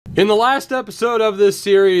In the last episode of this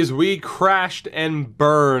series, we crashed and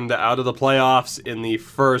burned out of the playoffs in the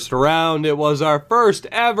first round. It was our first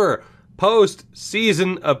ever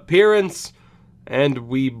postseason appearance, and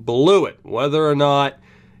we blew it. Whether or not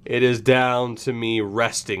it is down to me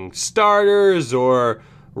resting starters or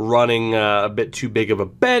running a bit too big of a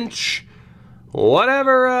bench,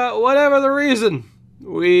 whatever the reason,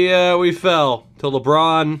 we fell to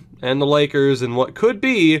LeBron and the Lakers in what could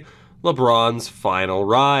be LeBron's final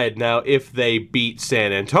ride. Now, if they beat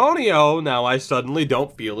San Antonio, now I suddenly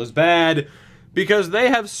don't feel as bad because they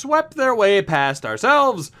have swept their way past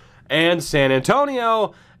ourselves and San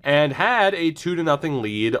Antonio and had a 2-0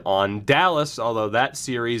 lead on Dallas, although that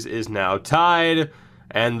series is now tied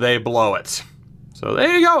and they blow it. So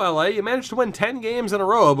there you go, LA. You managed to win 10 games in a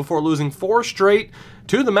row before losing 4 straight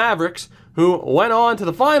to the Mavericks, who went on to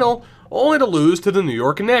the final only to lose to the New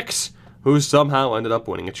York Knicks, who somehow ended up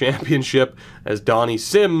winning a championship as Donnie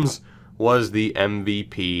Sims was the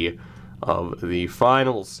MVP of the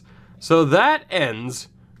finals. So that ends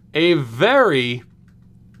a very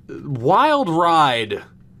wild ride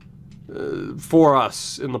for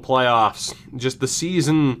us in the playoffs, just the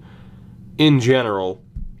season in general.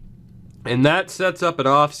 And that sets up an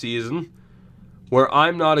off season where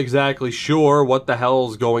I'm not exactly sure what the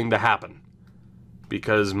hell's going to happen.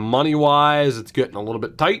 Because money-wise, it's getting a little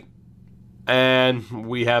bit tight. And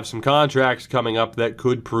we have some contracts coming up that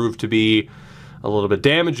could prove to be a little bit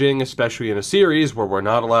damaging, especially in a series where we're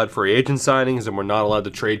not allowed free agent signings and we're not allowed to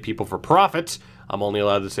trade people for profit. I'm only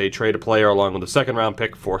allowed to say trade a player along with a second-round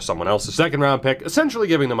pick for someone else's second-round pick, essentially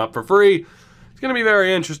giving them up for free. It's going to be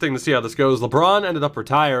very interesting to see how this goes. LeBron ended up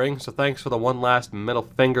retiring, so thanks for the one last middle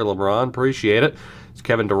finger, LeBron. Appreciate it. It's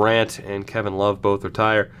Kevin Durant and Kevin Love both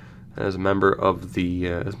retire as members of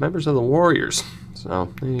the Warriors.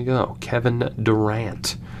 So there you go, Kevin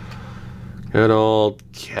Durant. Good old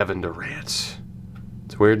Kevin Durant.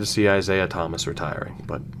 It's weird to see Isaiah Thomas retiring,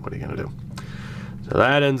 but what are you gonna do? So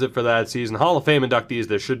that ends it for that season. Hall of Fame inductees,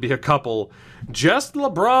 there should be a couple. Just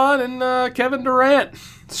LeBron and Kevin Durant.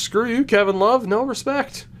 Screw you, Kevin Love, no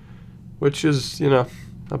respect. Which is, you know,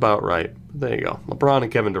 about right. There you go, LeBron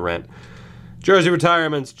and Kevin Durant. Jersey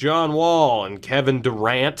retirements, John Wall and Kevin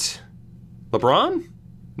Durant. LeBron?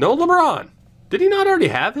 No LeBron. Did he not already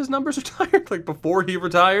have his numbers retired, like before he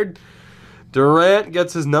retired? Durant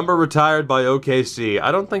gets his number retired by OKC. I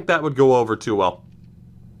don't think that would go over too well.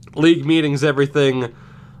 League meetings, everything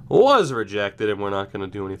was rejected, and we're not going to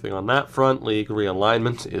do anything on that front. League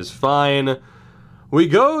realignment is fine. We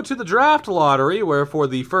go to the draft lottery, where for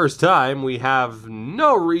the first time, we have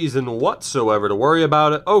no reason whatsoever to worry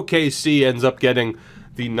about it. OKC ends up getting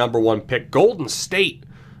the #1 pick. Golden State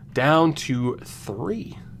down to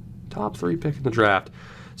 3. Top 3 pick in the draft.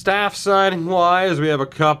 Staff signing wise, we have a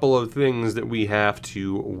couple of things that we have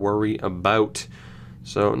to worry about.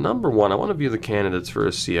 So, #1, I want to view the candidates for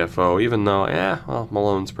a CFO, even though, well,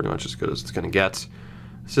 Malone's pretty much as good as it's going to get.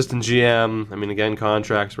 Assistant GM, I mean, again,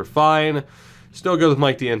 contracts were fine. Still good with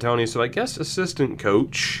Mike D'Antoni, so I guess assistant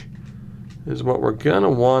coach is what we're going to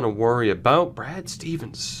want to worry about. Brad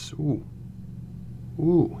Stevens, ooh,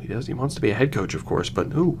 he wants to be a head coach, of course, but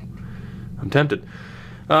ooh, I'm tempted.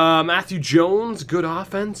 Matthew Jones, good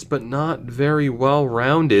offense, but not very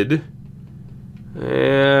well-rounded.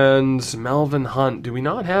 And Melvin Hunt. Do we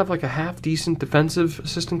not have like a half-decent defensive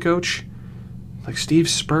assistant coach? Like Steve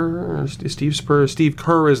Kerr is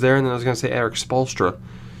there, and then I was going to say Eric Spoelstra.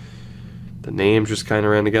 The names just kind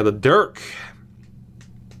of ran together. Dirk.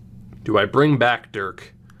 Do I bring back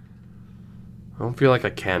Dirk? I don't feel like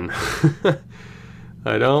I can.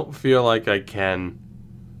 I don't feel like I can.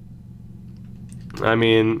 I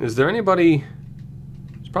mean, is there anybody?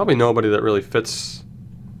 There's probably nobody that really fits.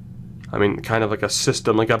 I mean, kind of like a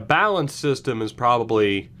system, like a balanced system is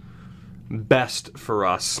probably best for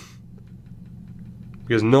us.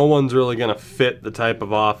 Because no one's really going to fit the type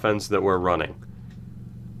of offense that we're running.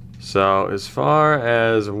 So, as far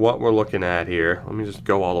as what we're looking at here, let me just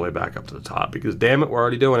go all the way back up to the top, because damn it, we're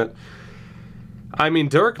already doing it. I mean,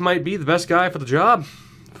 Dirk might be the best guy for the job.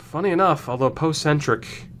 Funny enough, although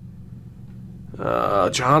post-centric.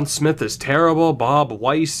 John Smith is terrible. Bob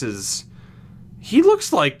Weiss is... He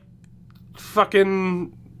looks like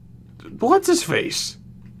fucking... What's his face?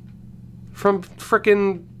 From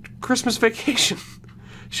frickin' Christmas Vacation.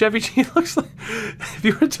 Chevy Chase looks like... If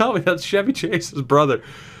you were to tell me that's Chevy Chase's brother.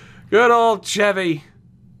 Good old Chevy.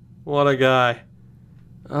 What a guy.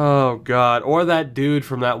 Oh, God. Or that dude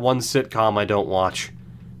from that one sitcom I don't watch.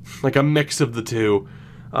 Like a mix of the two.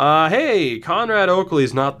 Hey, Conrad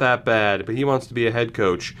Oakley's not that bad, but he wants to be a head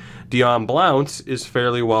coach. Dion Blount is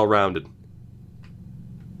fairly well-rounded.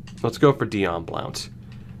 Let's go for Dion Blount.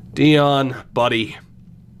 Dion, buddy.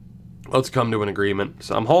 Let's come to an agreement.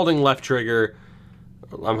 So I'm holding left trigger.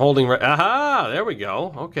 I'm holding right. Aha! There we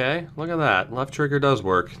go. Okay, look at that. Left trigger does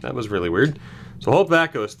work. That was really weird. So hope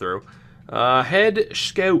that goes through. Head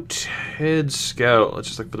scout. Head scout. Let's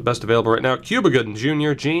just look for the best available right now. Cuba Gooden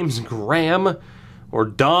Jr., James Graham, or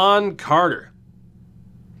Don Carter.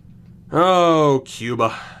 Oh,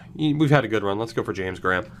 Cuba. We've had a good run. Let's go for James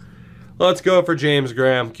Graham. Let's go for James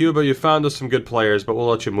Graham. Cuba, you found us some good players, but we'll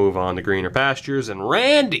let you move on to greener pastures. And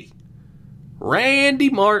Randy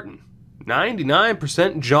Martin. 99%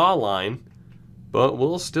 jawline, but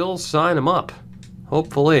we'll still sign him up.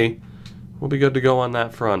 Hopefully, we'll be good to go on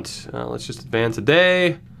that front. Let's just advance a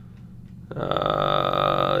day.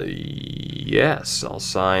 Yes, I'll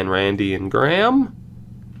sign Randy and Graham.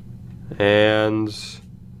 And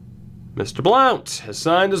Mr. Blount has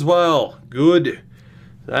signed as well. Good.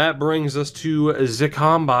 That brings us to the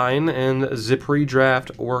Combine and the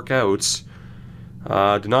pre-draft workouts.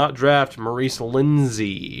 Do not draft Maurice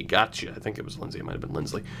Lindsay. Gotcha. I think it was Lindsay. It might have been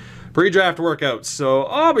Lindsley. Pre-draft workouts. So,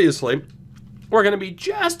 obviously, we're going to be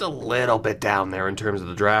just a little bit down there in terms of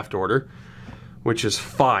the draft order, which is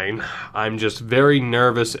fine. I'm just very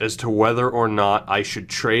nervous as to whether or not I should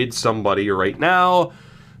trade somebody right now.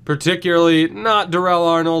 Particularly, not Darrell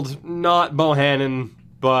Arnold, not Bohannon,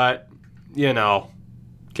 but, you know,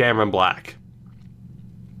 Cameron Black.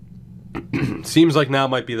 Seems like now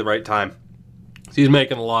might be the right time. He's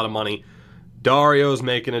making a lot of money. Dario's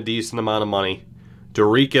making a decent amount of money.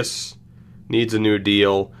 Dourekas needs a new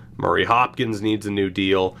deal. Murray Hopkins needs a new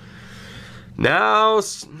deal. Now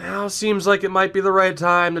seems like it might be the right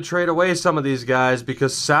time to trade away some of these guys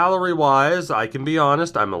because salary-wise, I can be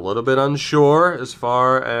honest, I'm a little bit unsure as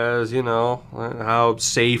far as, you know, how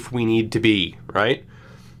safe we need to be, right?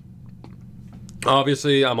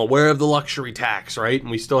 Obviously, I'm aware of the luxury tax, right? And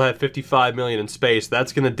we still have $55 million in space.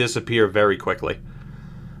 That's going to disappear very quickly.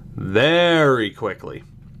 Very quickly.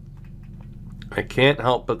 I can't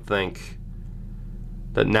help but think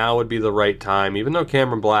that now would be the right time, even though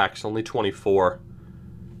Cameron Black's only 24.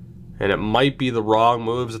 And it might be the wrong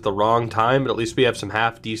moves at the wrong time, but at least we have some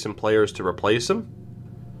half-decent players to replace him.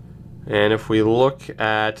 And if we look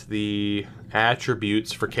at the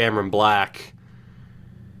attributes for Cameron Black,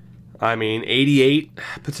 I mean, 88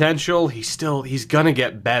 potential, he's gonna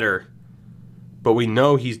get better. But we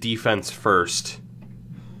know he's defense first.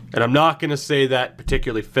 And I'm not gonna say that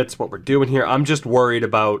particularly fits what we're doing here. I'm just worried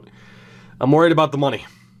about, the money.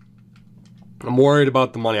 I'm worried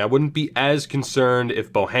about the money. I wouldn't be as concerned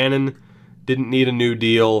if Bohannon didn't need a new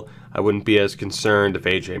deal. I wouldn't be as concerned if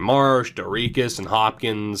AJ Marsh, Dourekas, and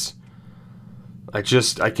Hopkins. I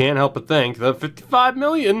can't help but think that $55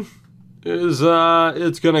 million is,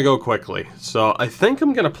 it's gonna go quickly. So I think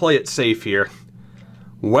I'm gonna play it safe here.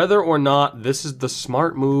 Whether or not this is the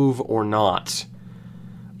smart move or not,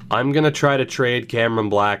 I'm gonna try to trade Cameron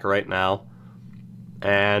Black right now.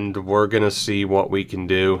 And we're gonna see what we can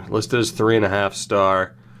do. Listed as 3.5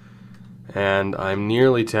 star. And I'm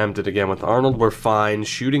nearly tempted again with Arnold. We're fine.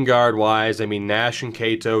 Shooting guard wise, I mean, Nash and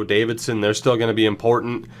Cato, Davidson, they're still gonna be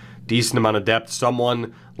important. Decent amount of depth.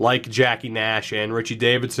 Someone like Jackie Nash and Richie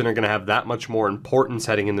Davidson are going to have that much more importance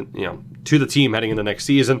heading in, to the team heading into next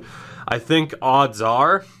season. I think odds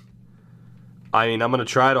are, I'm going to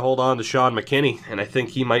try to hold on to Sean McKinney, and I think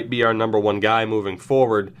he might be our #1 guy moving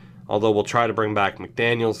forward, although we'll try to bring back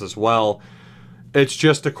McDaniels as well. It's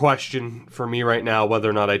just a question for me right now whether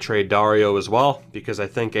or not I trade Dario as well, because I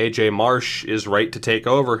think AJ Marsh is right to take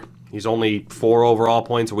over. He's only 4 overall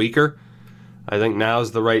points weaker. I think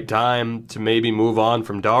now's the right time to maybe move on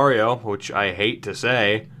from Dario, which I hate to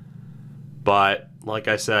say. But, like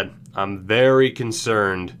I said, I'm very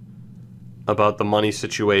concerned about the money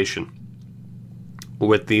situation.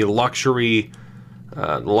 With the luxury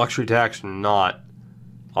tax or not,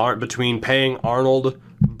 between paying Arnold,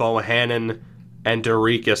 Bohannon, and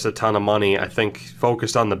Dourekas a ton of money, I think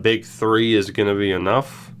focused on the big 3 is going to be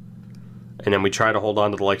enough. And then we try to hold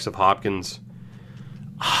on to the likes of Hopkins.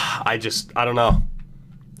 I don't know.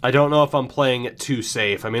 I don't know if I'm playing it too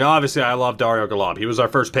safe. I mean, obviously, I love Dario Galab. He was our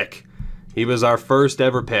first pick. He was our first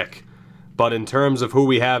ever pick. But in terms of who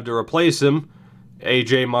we have to replace him,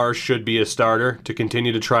 AJ Marsh should be a starter to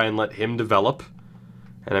continue to try and let him develop.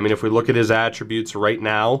 And I mean, if we look at his attributes right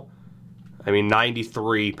now, I mean,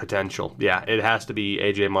 93 potential. Yeah, it has to be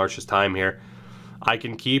AJ Marsh's time here. I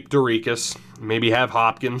can keep Dourekas, maybe have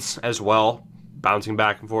Hopkins as well, bouncing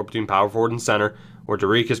back and forth between power forward and center, or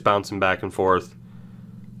Dourekas bouncing back and forth.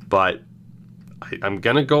 But I'm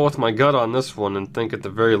going to go with my gut on this one and think at the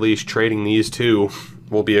very least trading these two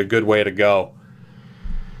will be a good way to go.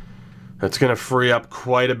 That's going to free up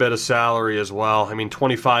quite a bit of salary as well. I mean,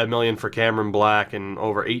 $25 million for Cameron Black and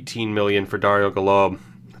over $18 million for Dario Galob.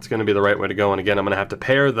 That's going to be the right way to go. And again, I'm going to have to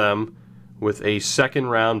pair them with a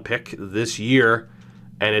second-round pick this year,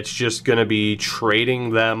 and it's just going to be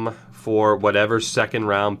trading them for whatever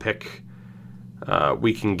second-round pick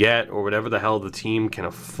we can get, or whatever the hell the team can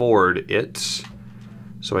afford it.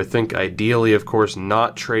 So I think ideally, of course,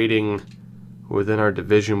 not trading within our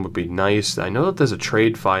division would be nice. I know that there's a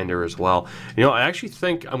trade finder as well. You know, I actually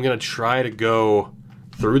think I'm going to try to go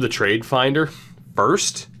through the trade finder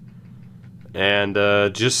first and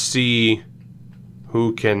just see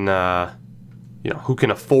who can, who can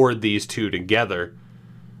afford these two together.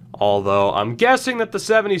 Although I'm guessing that the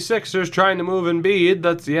 76ers trying to move Embiid,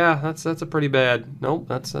 that's a pretty bad. Nope,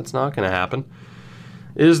 that's not going to happen.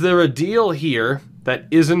 Is there a deal here that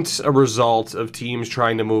isn't a result of teams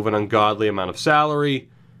trying to move an ungodly amount of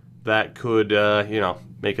salary that could,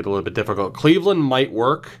 make it a little bit difficult? Cleveland might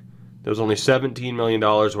work. There was only $17 million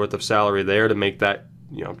worth of salary there to make that,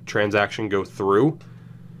 transaction go through.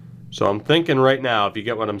 So I'm thinking right now, if you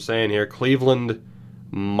get what I'm saying here, Cleveland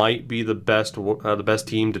might be the best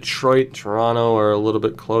team. Detroit, Toronto are a little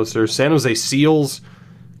bit closer. San Jose Seals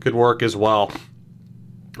could work as well.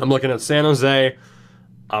 I'm looking at San Jose.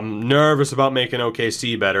 I'm nervous about making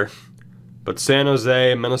OKC better, but San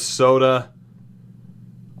Jose, Minnesota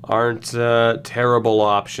aren't terrible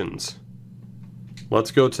options.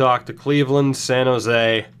 Let's go talk to Cleveland, San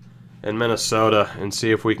Jose, and Minnesota and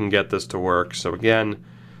see if we can get this to work. So again,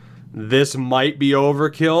 this might be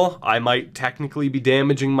overkill. I might technically be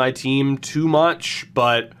damaging my team too much,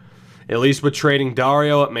 but at least with trading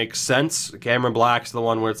Dario, it makes sense. Cameron Black's the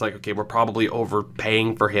one where it's like, okay, we're probably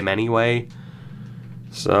overpaying for him anyway.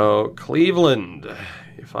 So, Cleveland,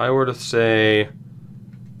 if I were to say,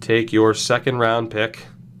 take your second-round pick,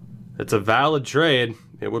 it's a valid trade.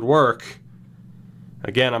 It would work.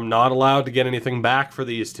 Again, I'm not allowed to get anything back for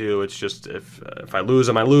these two. It's just, if I lose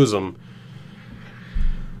them, I lose them.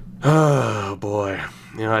 Oh, boy.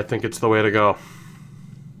 I think it's the way to go.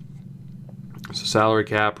 So, salary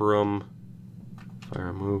cap room, if I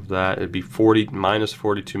remove that, it'd be minus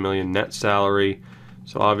 $42 million net salary.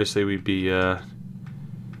 So, obviously, we'd be...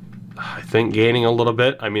 I think gaining a little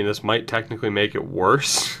bit. I mean, this might technically make it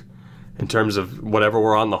worse in terms of whatever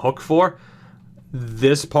we're on the hook for.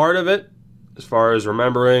 This part of it, as far as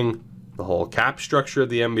remembering the whole cap structure of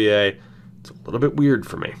the NBA, it's a little bit weird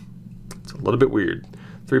for me. It's a little bit weird.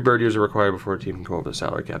 3 bird years are required before a team can go over the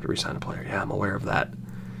salary cap to re-sign a player. Yeah, I'm aware of that.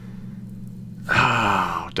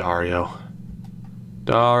 Oh, Dario.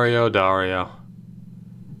 Dario.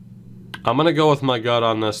 I'm going to go with my gut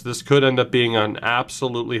on this. This could end up being an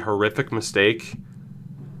absolutely horrific mistake.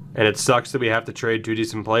 And it sucks that we have to trade 2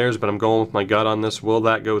 decent players, but I'm going with my gut on this. Will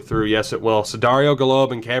that go through? Yes, it will. So Dario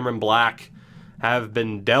Galob and Cameron Black have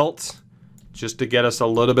been dealt just to get us a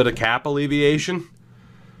little bit of cap alleviation.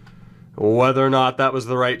 Whether or not that was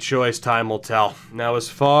the right choice, time will tell. Now, as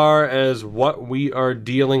far as what we are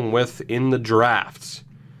dealing with in the drafts,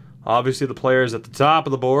 obviously the players at the top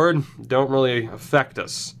of the board don't really affect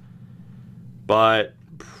us. But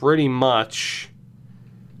pretty much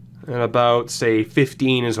at about, say,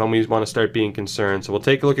 15 is when we want to start being concerned. So we'll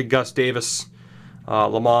take a look at Gus Davis.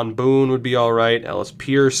 Lamont Boone would be all right. Ellis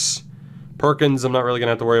Pierce. Perkins, I'm not really going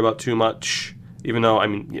to have to worry about too much. Even though, I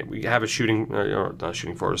mean, yeah, we have a not a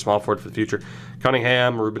shooting forward, a small forward for the future.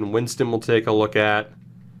 Cunningham, Ruben Winston we'll take a look at.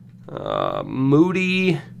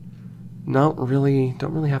 Moody, don't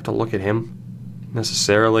really have to look at him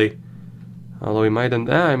necessarily. Although he might end,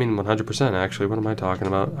 100% actually. What am I talking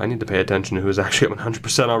about? I need to pay attention to who's actually at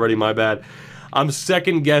 100% already, my bad. I'm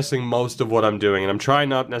second guessing most of what I'm doing, and I'm trying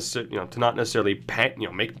not necessarily, to not necessarily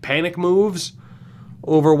make panic moves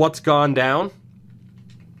over what's gone down.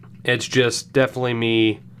 It's just definitely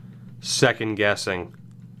me second guessing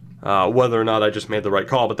whether or not I just made the right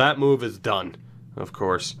call. But that move is done, of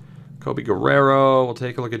course. Kobe Guerrero, we'll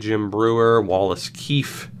take a look at Jim Brewer, Wallace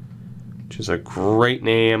Keefe, which is a great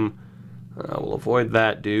name. We'll avoid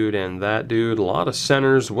that dude and that dude. A lot of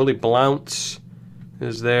centers. Willie Blount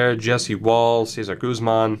is there. Jesse Wall, Cesar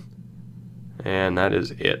Guzman. And that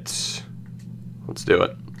is it. Let's do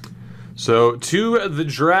it. So, to the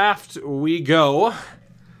draft we go.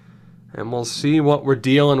 And we'll see what we're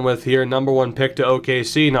dealing with here. Number 1 pick to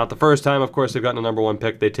OKC. Not the first time, of course, they've gotten a number 1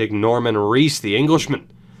 pick. They take Norman Reese, the Englishman.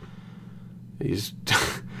 He's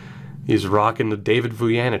rocking the David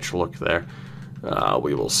Vujanich look there.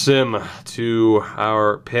 We will sim to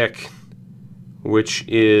our pick, which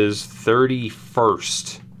is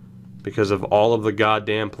 31st, because of all of the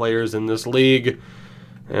goddamn players in this league.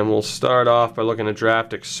 And we'll start off by looking at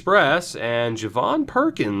Draft Express, and Javon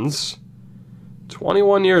Perkins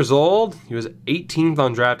 21 years old. He was 18th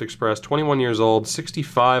on Draft Express, 21 years old,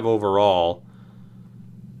 65 overall.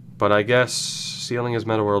 But I guess ceiling is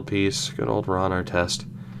Meta World Peace. Good old Ron Artest.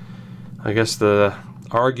 I guess the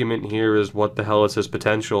argument here is what the hell is his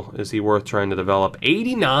potential? Is he worth trying to develop?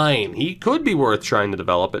 89! He could be worth trying to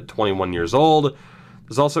develop at 21 years old.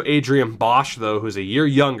 There's also Adrian Bosch, though, who's a year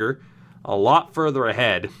younger, a lot further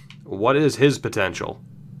ahead. What is his potential?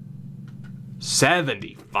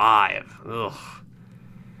 75. Ugh.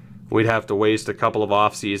 We'd have to waste a couple of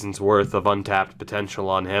off seasons worth of untapped potential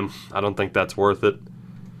on him. I don't think that's worth it.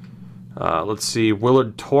 Let's see,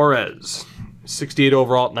 Willard Torres, 68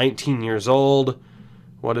 overall, 19 years old.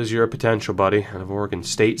 What is your potential, buddy? Out of Oregon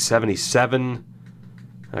State, 77.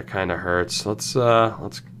 That kind of hurts. Let's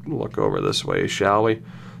look over this way, shall we?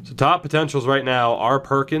 So top potentials right now are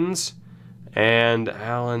Perkins and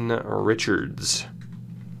Alan Richards.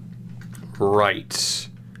 Right.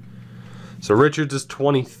 So Richards is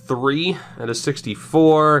 23 at a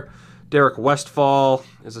 64. Derek Westfall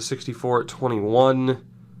is a 64 at 21,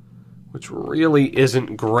 which really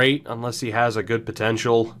isn't great unless he has a good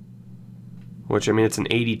potential. Which, I mean, it's an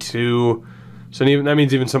 82. So that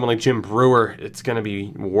means even someone like Jim Brewer, it's going to be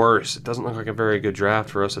worse. It doesn't look like a very good draft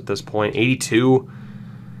for us at this point. 82.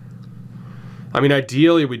 I mean,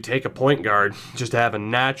 ideally, we'd take a point guard, just to have a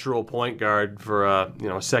natural point guard for a,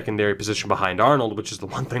 a secondary position behind Arnold, which is the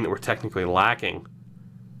one thing that we're technically lacking.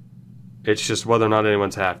 It's just whether or not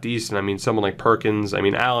anyone's half decent. I mean, someone like Perkins, I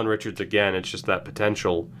mean, Alan Richards, again, it's just that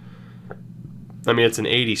potential. I mean, it's an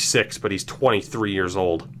 86, but he's 23 years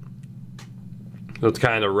old. So it's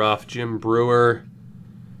kind of rough. Jim Brewer.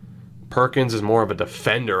 Perkins is more of a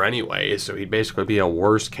defender anyway, so he'd basically be a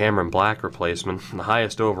worse Cameron Black replacement. And the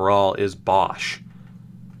highest overall is Bosch.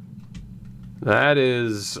 That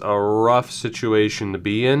is a rough situation to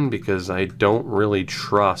be in because I don't really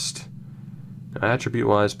trust.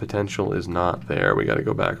 Attribute-wise, potential is not there. We got to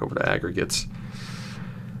go back over to aggregates.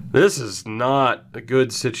 This is not a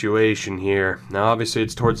good situation here. Now, obviously,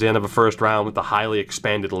 it's towards the end of a first round with the highly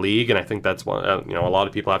expanded league, and I think that's what a lot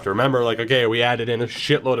of people have to remember. Like, okay, we added in a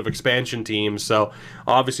shitload of expansion teams, so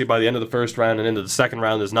obviously by the end of the first round and into the second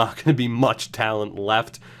round, there's not going to be much talent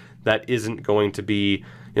left that isn't going to be,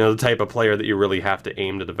 the type of player that you really have to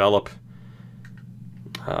aim to develop.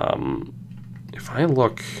 If I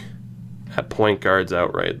look at point guards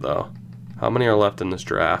outright, though, how many are left in this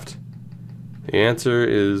draft? The answer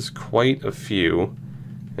is quite a few.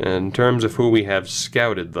 In terms of who we have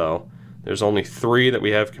scouted, though, there's only 3 that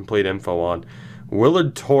we have complete info on.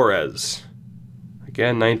 Willard Torres,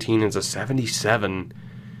 again, 19, is a 77.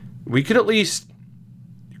 We could at least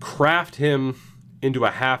craft him into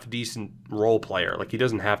a half-decent role player. Like, he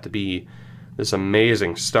doesn't have to be this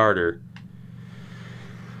amazing starter.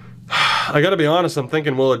 I gotta be honest, I'm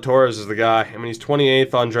thinking Willard Torres is the guy. I mean, he's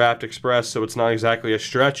 28th on Draft Express, so it's not exactly a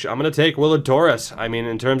stretch. I'm gonna take Willard Torres. I mean,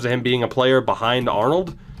 in terms of him being a player behind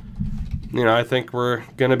Arnold, I think we're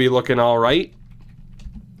gonna be looking all right.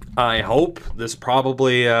 I hope this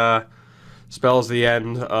probably spells the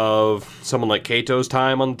end of someone like Cato's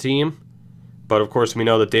time on the team. But of course, we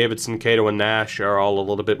know that Davidson, Cato, and Nash are all a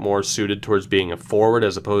little bit more suited towards being a forward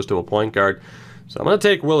as opposed to a point guard. So I'm gonna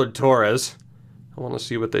take Willard Torres. I want to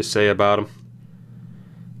see what they say about him.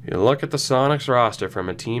 You look at the Sonics roster from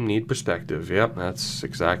a team need perspective. Yep, that's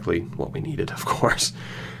exactly what we needed, of course.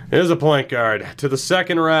 Here's a point guard to the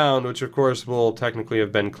second round, which of course will technically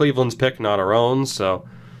have been Cleveland's pick, not our own, so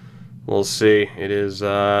we'll see. It is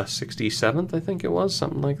 67th, I think it was,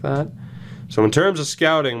 something like that. So in terms of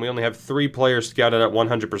scouting, we only have 3 players scouted at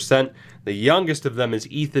 100%. The youngest of them is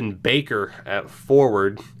Ethan Baker at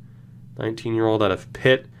forward, 19-year-old out of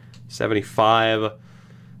Pitt. 75.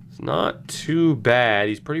 It's not too bad.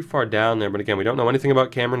 He's pretty far down there, but again, we don't know anything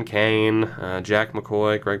about Cameron Kane, Jack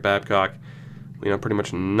McCoy, Greg Babcock. We know pretty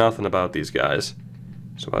much nothing about these guys.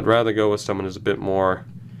 So I'd rather go with someone who's a bit more,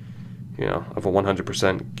 of a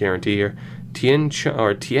 100% guarantee here. Tien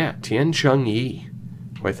Chung Yi,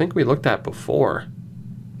 who I think we looked at before.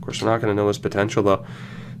 Of course, we're not going to know his potential, though.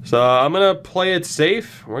 So I'm going to play it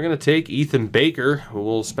safe. We're going to take Ethan Baker, who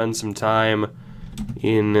will spend some time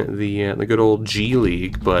in the good old G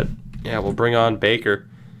League, but yeah, we'll bring on Baker,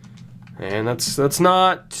 and that's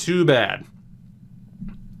not too bad.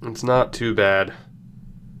 It's not too bad.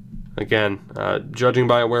 Again, judging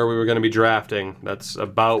by where we were going to be drafting, that's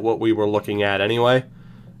about what we were looking at anyway,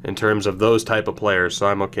 in terms of those type of players. So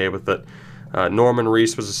I'm okay with it. Norman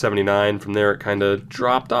Reese was a 79. From there, it kind of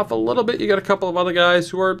dropped off a little bit. You got a couple of other guys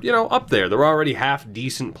who are up there. They're already half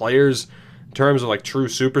decent players. In terms of like true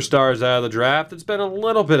superstars out of the draft, it's been a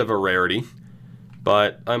little bit of a rarity,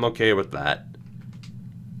 but I'm okay with that.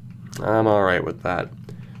 I'm all right with that.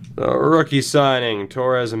 The rookie signing,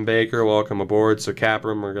 Torres and Baker, welcome aboard. So cap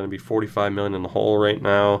room, we're going to be $45 million in the hole right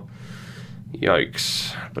now.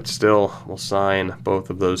 Yikes. But still, we'll sign both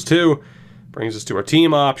of those two. Brings us to our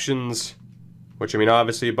team options, which, I mean,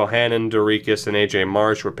 obviously, Bohannon, Dourekas, and AJ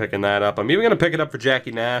Marsh, we're picking that up. I'm even going to pick it up for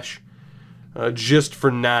Jackie Nash, just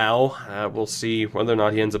for now. We'll see whether or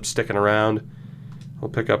not he ends up sticking around. We'll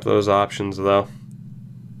pick up those options, though.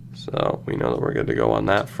 So we know that we're good to go on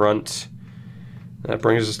that front. That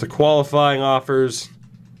brings us to qualifying offers.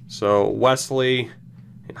 So Wesley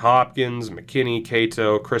and Hopkins, McKinney,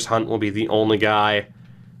 Cato, Chris Hunt will be the only guy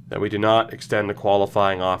that we do not extend a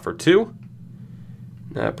qualifying offer to.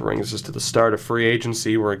 That brings us to the start of free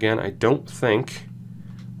agency, where again, I don't think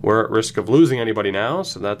we're at risk of losing anybody now,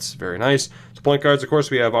 so that's very nice. So point guards, of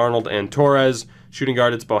course, we have Arnold and Torres. Shooting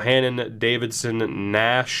guard, it's Bohannon, Davidson,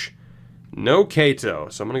 Nash. No Cato,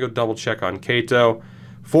 so I'm going to go double check on Cato.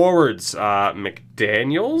 Forwards,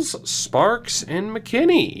 McDaniels, Sparks, and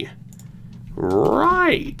McKinney.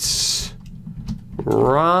 Right.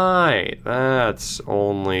 Right. That's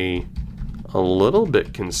only a little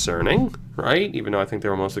bit concerning, right? Even though I think they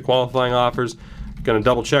were mostly qualifying offers. Going to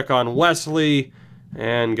double check on Wesley,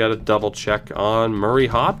 and got to double check on Murray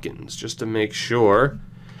Hopkins, just to make sure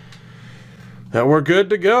that we're good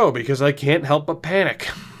to go, because I can't help but panic.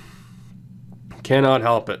 Cannot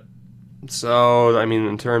help it. So, I mean,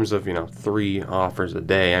 in terms of, 3 offers a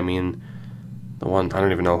day, I mean, the one, I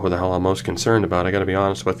don't even know who the hell I'm most concerned about, I gotta be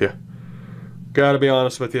honest with you. Gotta be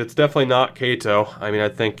honest with you, it's definitely not Cato. I mean, I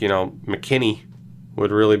think, McKinney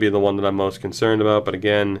would really be the one that I'm most concerned about, but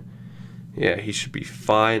again, yeah, he should be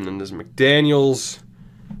fine. And there's McDaniels,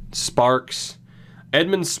 Sparks.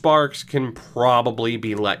 Edmund Sparks can probably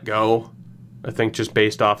be let go, I think, just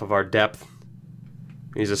based off of our depth.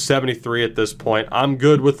 He's a 73 at this point. I'm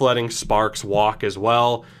good with letting Sparks walk as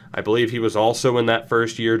well. I believe he was also in that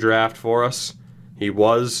first-year draft for us. He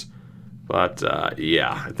was. But,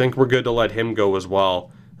 yeah, I think we're good to let him go as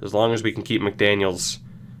well, as long as we can keep McDaniels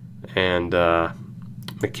and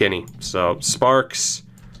McKinney. So, Sparks,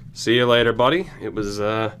 see you later, buddy. It was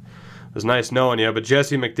nice knowing you. But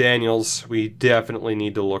Jesse McDaniels, we definitely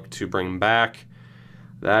need to look to bring back.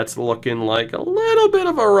 That's looking like a little bit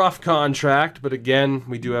of a rough contract, but again,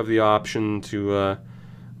 we do have the option to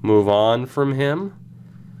move on from him.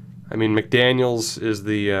 I mean, McDaniels is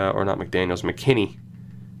the, or not McDaniels, McKinney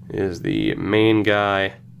is the main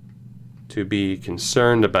guy to be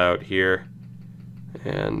concerned about here,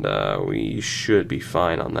 and we should be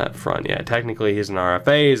fine on that front. Yeah, technically he's an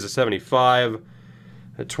RFA, he's a 75,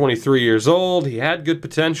 at 23 years old. He had good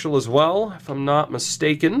potential as well, if I'm not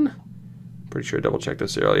mistaken. Pretty sure I double-checked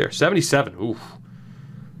this earlier. 77. Oof.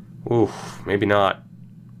 Oof. Maybe not.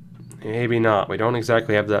 Maybe not. We don't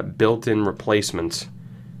exactly have that built-in replacement.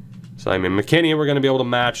 So, I mean, McKinney, we're going to be able to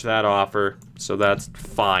match that offer. So that's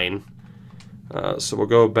fine. So we'll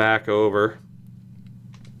go back over.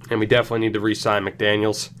 And we definitely need to re-sign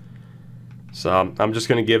McDaniels. So I'm just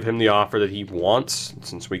going to give him the offer that he wants.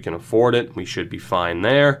 Since we can afford it, we should be fine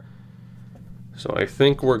there. So I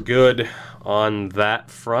think we're good on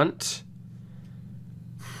that front.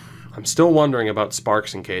 I'm still wondering about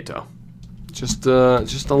Sparks and Cato. Just a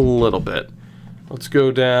little bit. Let's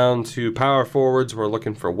go down to power forwards. We're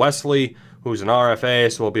looking for Wesley, who's an RFA,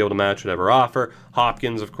 so we'll be able to match whatever offer.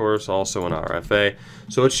 Hopkins, of course, also an RFA.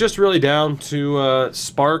 So it's just really down to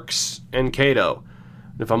Sparks and Cato.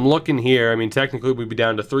 If I'm looking here, I mean, technically we'd be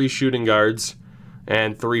down to 3 shooting guards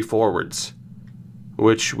and 3 forwards,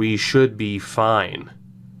 which we should be fine,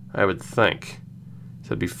 I would think. So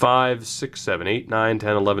it'd be 5, 6, 7, 8, 9,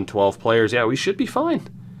 10, 11, 12 players. Yeah, we should be fine.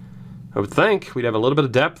 I would think. We'd have a little bit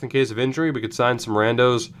of depth in case of injury. We could sign some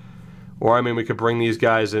randos. Or, I mean, we could bring these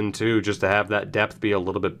guys in, too, just to have that depth be a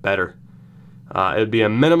little bit better. It'd be a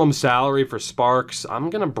minimum salary for Sparks. I'm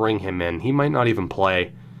going to bring him in. He might not even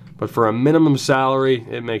play. But for a minimum salary,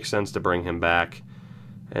 it makes sense to bring him back.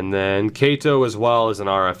 And then Cato as well as an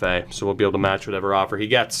RFA. So we'll be able to match whatever offer he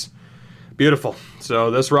gets. Beautiful. So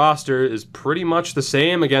this roster is pretty much the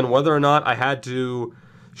same. Again, whether or not I had to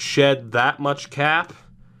shed that much cap,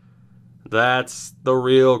 that's the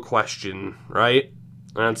real question, right?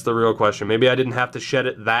 That's the real question. Maybe I didn't have to shed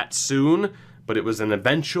it that soon, but it was an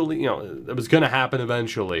eventually, it was going to happen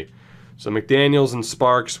eventually. So McDaniels and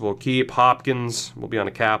Sparks will keep. Hopkins will be on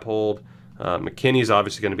a cap hold. McKinney's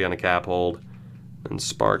obviously going to be on a cap hold. And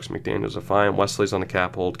Sparks, McDaniels are fine. Wesley's on a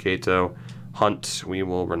cap hold. Cato, Hunt, we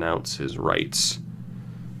will renounce his rights.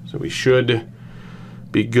 So we should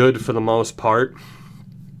be good for the most part.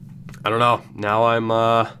 I don't know. Now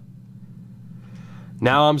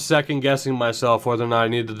Now I'm second-guessing myself whether or not I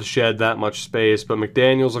needed to shed that much space, but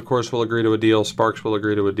McDaniels, of course, will agree to a deal. Sparks will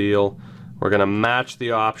agree to a deal. We're going to match the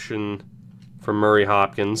option for Murray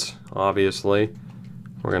Hopkins, obviously.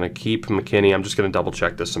 We're going to keep McKinney. I'm just going to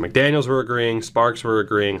double-check this. So McDaniels we're agreeing, Sparks we're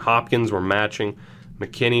agreeing, Hopkins we're matching,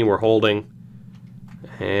 McKinney we're holding,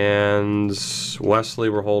 and Wesley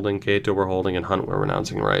we're holding, Cato we're holding, and Hunt we're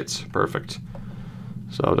renouncing rights. Perfect.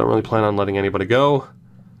 So don't really plan on letting anybody go.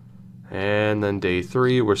 And then day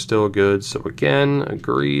 3, we're still good. So again,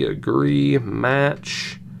 agree,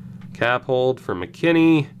 match. Cap hold for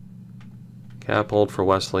McKinney. Cap hold for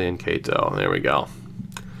Wesley and Cato. There we go.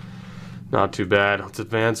 Not too bad. Let's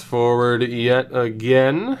advance forward yet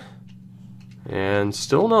again. And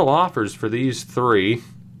still no offers for these 3.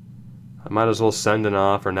 I might as well send an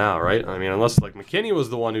offer now, right? I mean, unless, like, McKinney was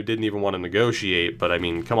the one who didn't even want to negotiate. But, I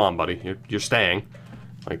mean, come on, buddy. You're staying.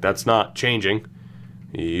 Like, that's not changing.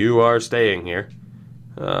 You are staying here.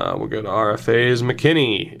 We'll go to RFA's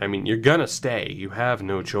McKinney. I mean, you're gonna stay. You have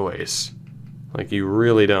no choice. Like, you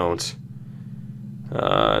really don't.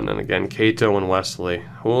 And then again, Cato and Wesley.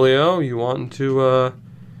 Julio, you wanting to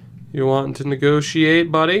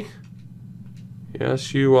negotiate, buddy?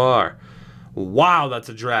 Yes, you are. Wow, that's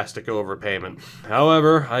a drastic overpayment.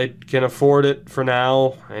 However, I can afford it for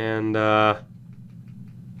now, and I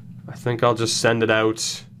think I'll just send it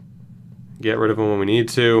out. Get rid of him when we need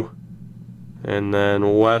to. And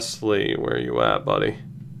then Wesley, where you at, buddy?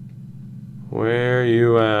 Where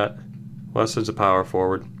you at? Wesley's a power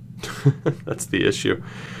forward. That's the issue.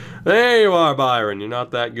 There you are, Byron. You're not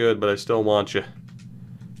that good, but I still want you.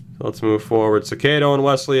 So let's move forward. So Cato and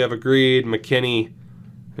Wesley have agreed. McKinney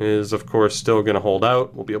is, of course, still going to hold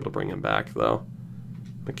out. We'll be able to bring him back, though.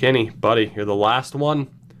 McKinney, buddy, you're the last one.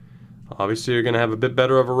 Obviously, you're going to have a bit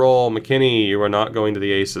better of a role. McKinney, you are not going to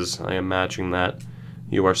the Aces. I am matching that.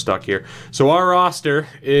 You are stuck here. So our roster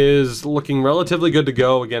is looking relatively good to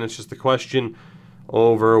go. Again, it's just the question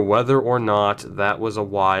over whether or not that was a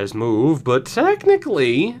wise move. But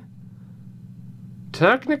technically,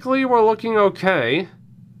 we're looking okay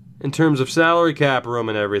in terms of salary cap room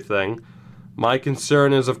and everything. My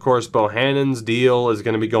concern is, of course, Bohannon's deal is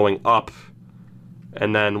going to be going up.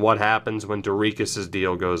 And then what happens when Dourekas'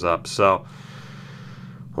 deal goes up. So,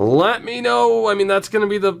 let me know. I mean, that's going to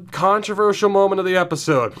be the controversial moment of the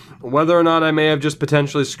episode. Whether or not I may have just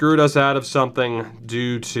potentially screwed us out of something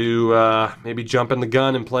due to maybe jumping the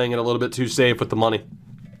gun and playing it a little bit too safe with the money.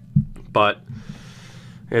 But,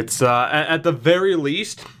 it's, at the very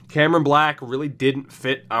least, Cameron Black really didn't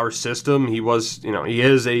fit our system. He was, he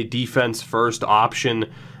is a defense-first option.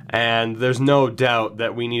 And there's no doubt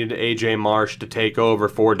that we needed A.J. Marsh to take over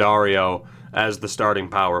for Dario as the starting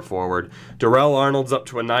power forward. Darrell Arnold's up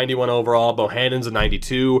to a 91 overall. Bohannon's a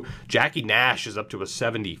 92. Jackie Nash is up to a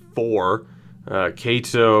 74.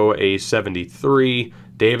 Cato a 73.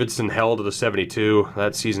 Davidson held at a 72.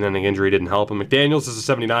 That season-ending injury didn't help him. McDaniels is a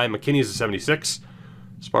 79. McKinney is a 76.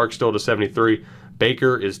 Sparks still at a 73.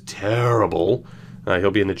 Baker is terrible.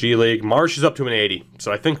 He'll be in the G League. Marsh is up to an 80.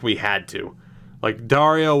 So I think we had to. Like,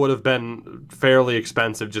 Dario would have been fairly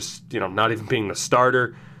expensive, just, not even being the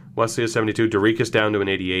starter. Wesley at 72, Dourekas down to an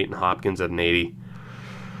 88, and Hopkins at an 80.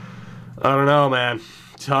 I don't know, man.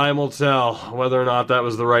 Time will tell whether or not that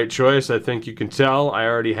was the right choice. I think you can tell. I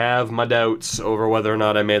already have my doubts over whether or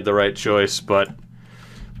not I made the right choice, but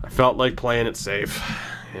I felt like playing it safe.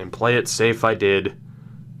 And play it safe I did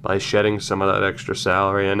by shedding some of that extra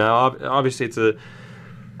salary. And now, obviously, it's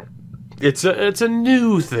a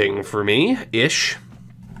new thing for me, ish,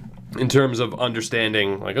 in terms of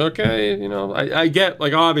understanding, like, okay, I get,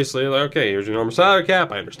 like, obviously, like, okay, here's your normal salary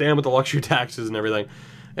cap, I understand with the luxury taxes and everything.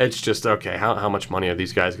 It's just, okay, how much money are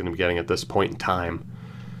these guys going to be getting at this point in time?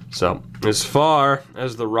 So, as far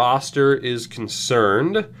as the roster is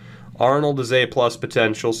concerned, Arnold is A+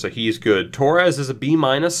 potential, so he's good. Torres is a B-.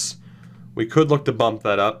 We could look to bump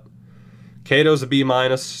that up. Cato's a B-.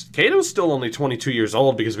 Cato's still only 22 years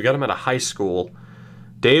old because we got him at a high school.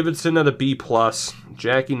 Davidson at a B+.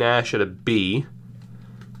 Jackie Nash at a B.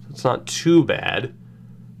 It's not too bad.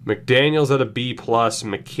 McDaniels at a B+.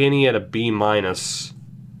 McKinney at a B-.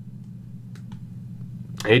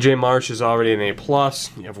 AJ Marsh is already an A+.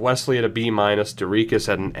 You have Wesley at a B-. Dourekas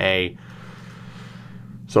at an A.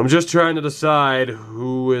 So I'm just trying to decide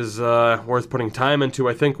who is worth putting time into.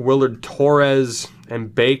 I think Willard Torres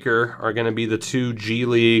and Baker are going to be the 2 G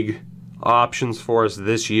League options for us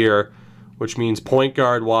this year, which means point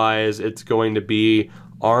guard wise, it's going to be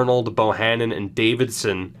Arnold, Bohannon, and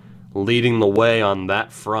Davidson leading the way on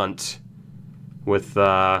that front, with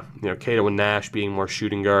Cato and Nash being more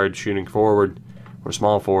shooting guard, shooting forward, or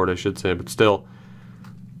small forward, I should say, but still.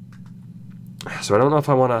 So I don't know if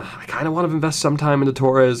I want to... I kind of want to invest some time into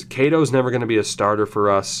Torres. Cato's never going to be a starter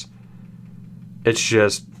for us. It's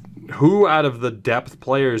just, who out of the depth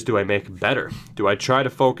players do I make better? Do I try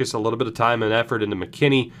to focus a little bit of time and effort into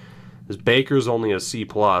McKinney? As Baker's only a C+.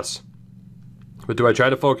 But do I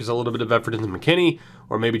try to focus a little bit of effort into McKinney?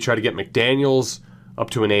 Or maybe try to get McDaniels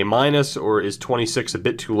up to an A-? Or is 26 a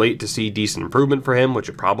bit too late to see decent improvement for him? Which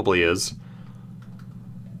it probably is.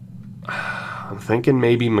 I'm thinking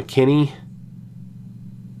maybe McKinney...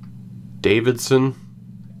 Davidson.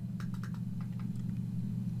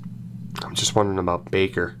 I'm just wondering about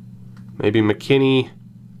Baker. Maybe McKinney,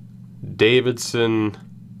 Davidson,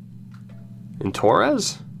 and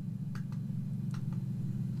Torres?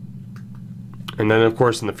 And then, of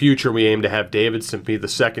course, in the future, we aim to have Davidson be the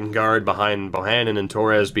second guard behind Bohannon and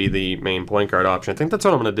Torres be the main point guard option. I think that's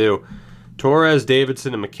what I'm going to do. Torres,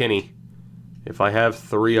 Davidson, and McKinney. If I have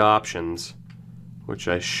 3 options, which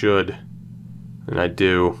I should, and I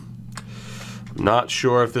do. Not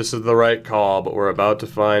sure if this is the right call, but we're about to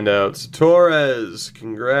find out. So Torres,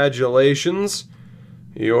 congratulations.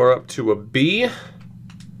 You're up to a B.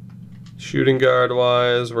 Shooting guard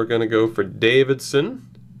wise, we're going to go for Davidson,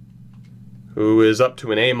 who is up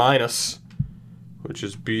to an A-, which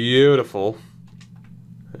is beautiful.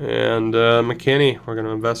 And McKinney, we're going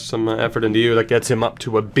to invest some effort into you. That gets him up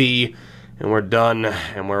to a B, and we're done,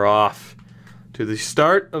 and we're off to the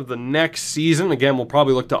start of the next season. Again, we'll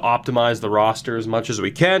probably look to optimize the roster as much as we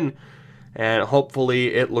can, and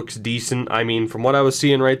hopefully it looks decent. I mean, from what I was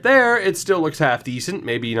seeing right there, it still looks half decent.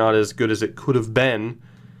 Maybe not as good as it could have been.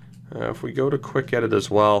 If we go to quick edit as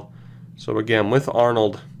well. So again, with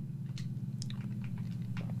Arnold,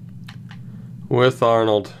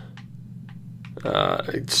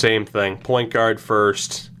 same thing. Point guard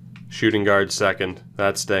first, shooting guard second.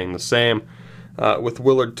 That's staying the same. With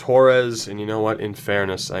Willard Torres, and you know what, in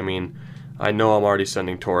fairness, I mean, I know I'm already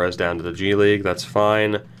sending Torres down to the G League, that's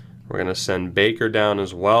fine. We're going to send Baker down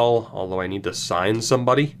as well, although I need to sign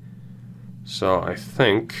somebody. So I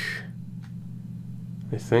think,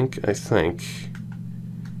 and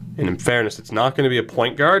in fairness, it's not going to be a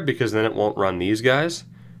point guard, because then it won't run these guys,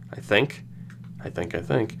 I think.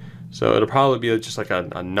 So it'll probably be just like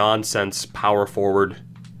a nonsense power forward,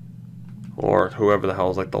 or whoever the hell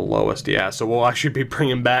is like the lowest. Yeah, so we'll actually be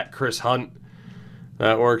bringing back Chris Hunt.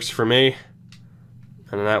 That works for me.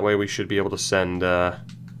 And that way we should be able to send that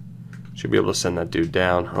dude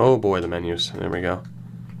down. Oh boy, the menus. There we go.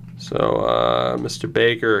 So Mr.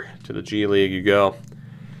 Baker, to the G League you go.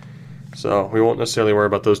 So we won't necessarily worry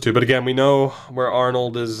about those two. But again, we know where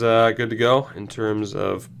Arnold is good to go in terms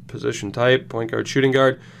of position type, point guard, shooting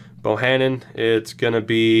guard. Bohannon, it's going to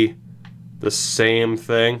be the same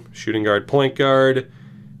thing. Shooting guard, point guard.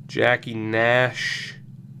 Jackie Nash.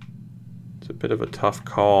 It's a bit of a tough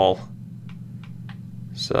call.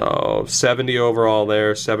 So 70 overall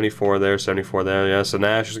there, 74 there, 74 there. Yeah, so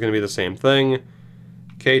Nash is going to be the same thing.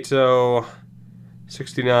 Cato,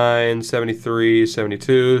 69, 73,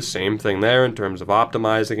 72. Same thing there in terms of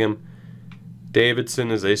optimizing him.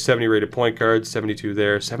 Davidson is a 70 rated point guard, 72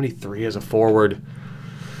 there, 73 as a forward.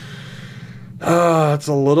 It's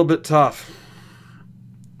a little bit tough.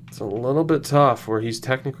 It's a little bit tough where he's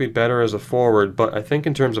technically better as a forward, but I think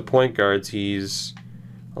in terms of point guards, he's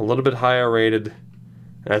a little bit higher rated.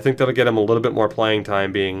 And I think that'll get him a little bit more playing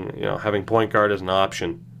time being, you know, having point guard as an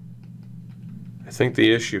option. I think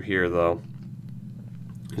the issue here, though,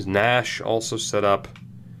 is Nash also set up.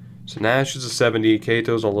 So Nash is a 70,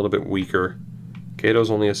 Cato's a little bit weaker.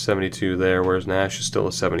 Cato's only a 72 there, whereas Nash is still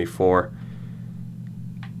a 74.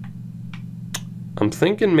 I'm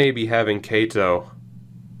thinking maybe having Cato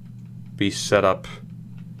be set up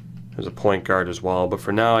as a point guard as well, but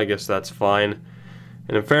for now I guess that's fine.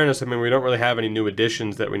 And in fairness, I mean, we don't really have any new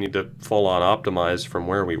additions that we need to full-on optimize from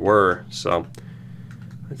where we were, so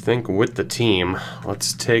I think with the team,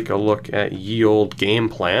 let's take a look at ye olde game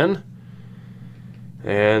plan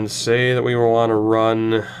and say that we want to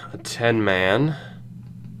run a 10-man.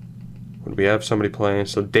 Would we have somebody playing?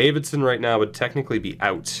 So Davidson right now would technically be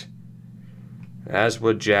out, as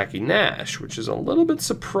would Jackie Nash, which is a little bit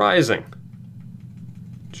surprising.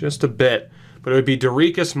 Just a bit. But it would be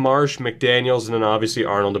Dourekas, Marsh, McDaniels, and then obviously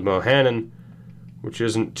Arnold and Bohannon, which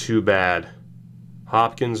isn't too bad.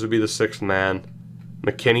 Hopkins would be the 6th man.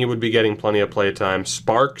 McKinney would be getting plenty of playtime.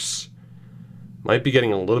 Sparks might be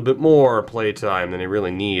getting a little bit more playtime than he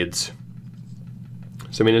really needs.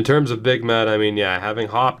 So, I mean, in terms of big men, I mean, yeah, having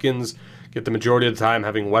Hopkins get the majority of the time,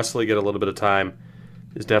 having Wesley get a little bit of time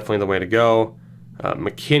is definitely the way to go.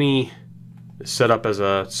 McKinney is set up as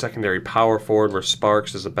a secondary power forward where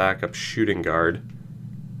Sparks is a backup shooting guard.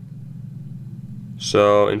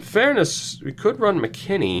 So, in fairness, we could run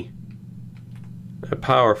McKinney at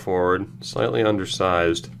power forward, slightly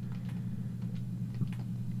undersized.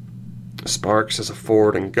 Sparks as a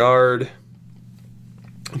forward and guard.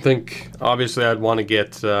 I think, obviously, I'd want to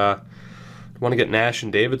get Nash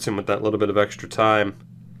and Davidson with that little bit of extra time.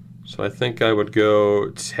 So I think I would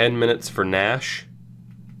go 10 minutes for Nash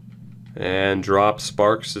and drop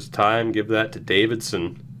Sparks' time, give that to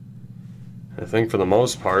Davidson. I think for the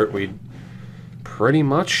most part, we'd pretty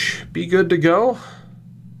much be good to go.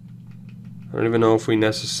 I don't even know if we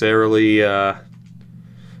necessarily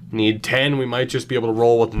need 10. We might just be able to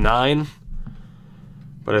roll with 9.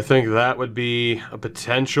 But I think that would be a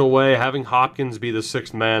potential way. Having Hopkins be the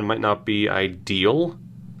 6th man might not be ideal,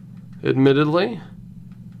 admittedly.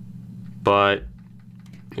 But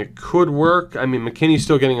it could work. I mean, McKinney's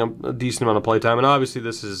still getting a decent amount of playtime, and obviously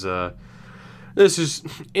this is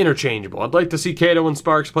interchangeable. I'd like to see Cato and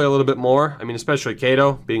Sparks play a little bit more. I mean, especially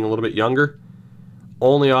Cato, being a little bit younger.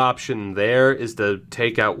 Only option there is to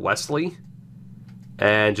take out Wesley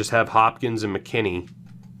and just have Hopkins and McKinney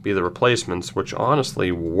be the replacements, which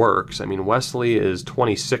honestly works. I mean, Wesley is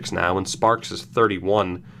 26 now, and Sparks is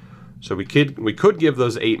 31. So we could give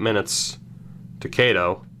those 8 minutes to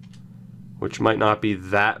Cato, which might not be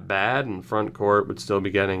that bad, and front court would still be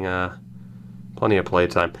getting plenty of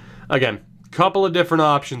playtime. Again, couple of different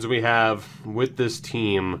options we have with this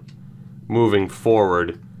team moving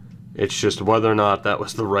forward. It's just whether or not that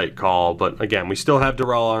was the right call. But again, we still have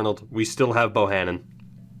Arnold. We still have Bohannon.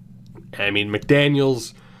 I mean,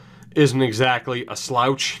 McDaniels isn't exactly a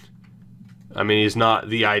slouch. I mean, he's not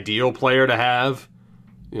the ideal player to have,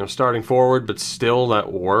 you know, starting forward, but still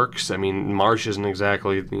that works. I mean, Marsh isn't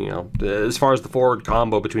exactly, you know, as far as the forward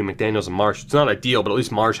combo between McDaniels and Marsh, it's not ideal, but at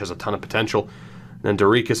least Marsh has a ton of potential. And then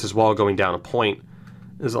Dourekas as well going down a point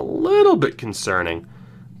is a little bit concerning.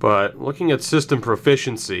 But looking at system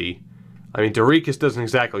proficiency, I mean, Dourekas doesn't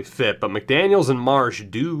exactly fit, but McDaniels and Marsh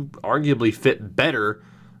do arguably fit better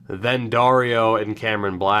than Dario and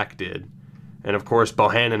Cameron Black did. And of course,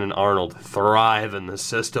 Bohannon and Arnold thrive in the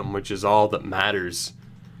system, which is all that matters.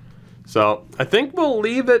 So I think we'll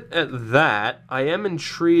leave it at that. I am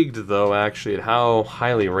intrigued, though, actually, at how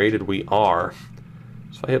highly rated we are.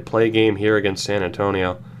 So I hit play game here against San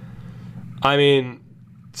Antonio. I mean,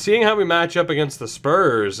 seeing how we match up against the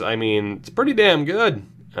Spurs, I mean, it's pretty damn good.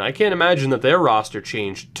 And I can't imagine that their roster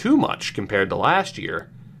changed too much compared to last year.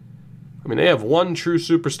 I mean, they have one true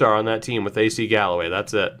superstar on that team with AC Galloway.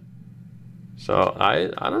 That's it. So,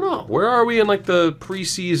 I don't know. Where are we in, like, the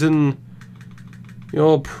preseason, the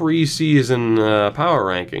old preseason power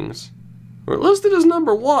rankings? We're listed as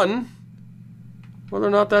number 1. Whether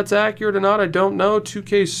or not that's accurate or not, I don't know.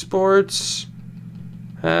 2K Sports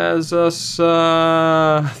has us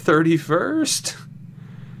 31st.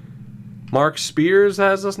 Mark Spears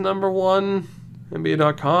has us number 1.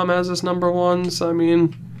 NBA.com has us number 1. So, I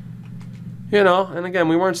mean, you know, and again,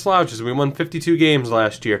 we weren't slouches. We won 52 games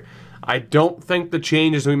last year. I don't think the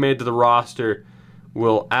changes we made to the roster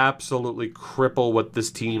will absolutely cripple what this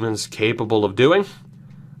team is capable of doing.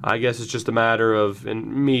 I guess it's just a matter of,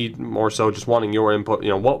 and me more so, just wanting your input. You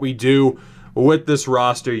know, what we do with this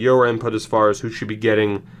roster, your input as far as who should be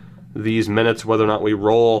getting these minutes, whether or not we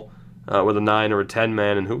roll with a 9 or a 10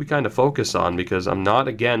 man, and who we kind of focus on, because I'm not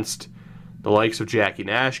against the likes of Jackie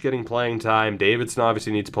Nash getting playing time. Davidson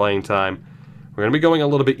obviously needs playing time. We're going to be going a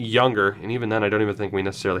little bit younger, and even then I don't even think we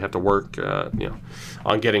necessarily have to work you know,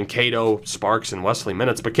 on getting Cato, Sparks, and Wesley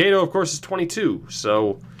minutes. But Cato, of course, is 22,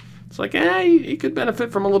 so it's like, he could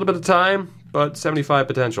benefit from a little bit of time, but 75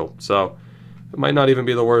 potential. So it might not even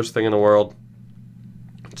be the worst thing in the world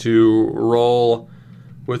to roll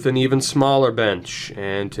with an even smaller bench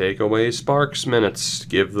and take away Sparks minutes,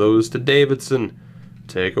 give those to Davidson,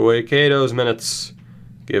 take away Cato's minutes,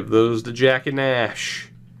 give those to Jackie Nash.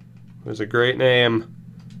 It was a great name.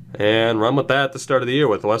 And run with that at the start of the year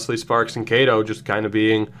with Wesley, Sparks, and Cato just kind of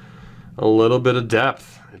being a little bit of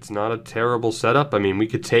depth. It's not a terrible setup. I mean, we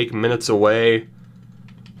could take minutes away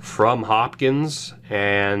from Hopkins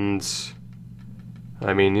and,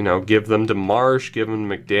 I mean, you know, give them to Marsh, give them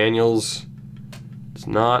to McDaniels. It's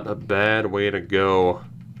not a bad way to go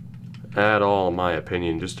at all, in my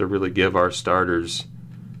opinion, just to really give our starters,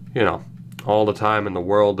 you know, all the time in the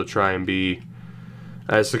world to try and be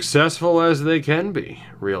as successful as they can be,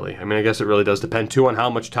 really. I mean, I guess it really does depend, too, on how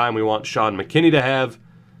much time we want Sean McKinney to have,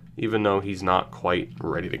 even though he's not quite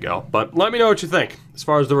ready to go. But let me know what you think. As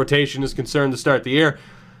far as the rotation is concerned to start the year,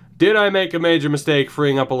 did I make a major mistake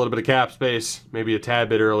freeing up a little bit of cap space, maybe a tad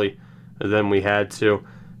bit early than we had to?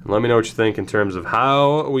 And let me know what you think in terms of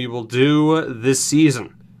how we will do this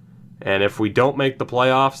season. And if we don't make the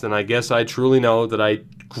playoffs, then I guess I truly know that I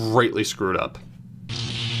greatly screwed up.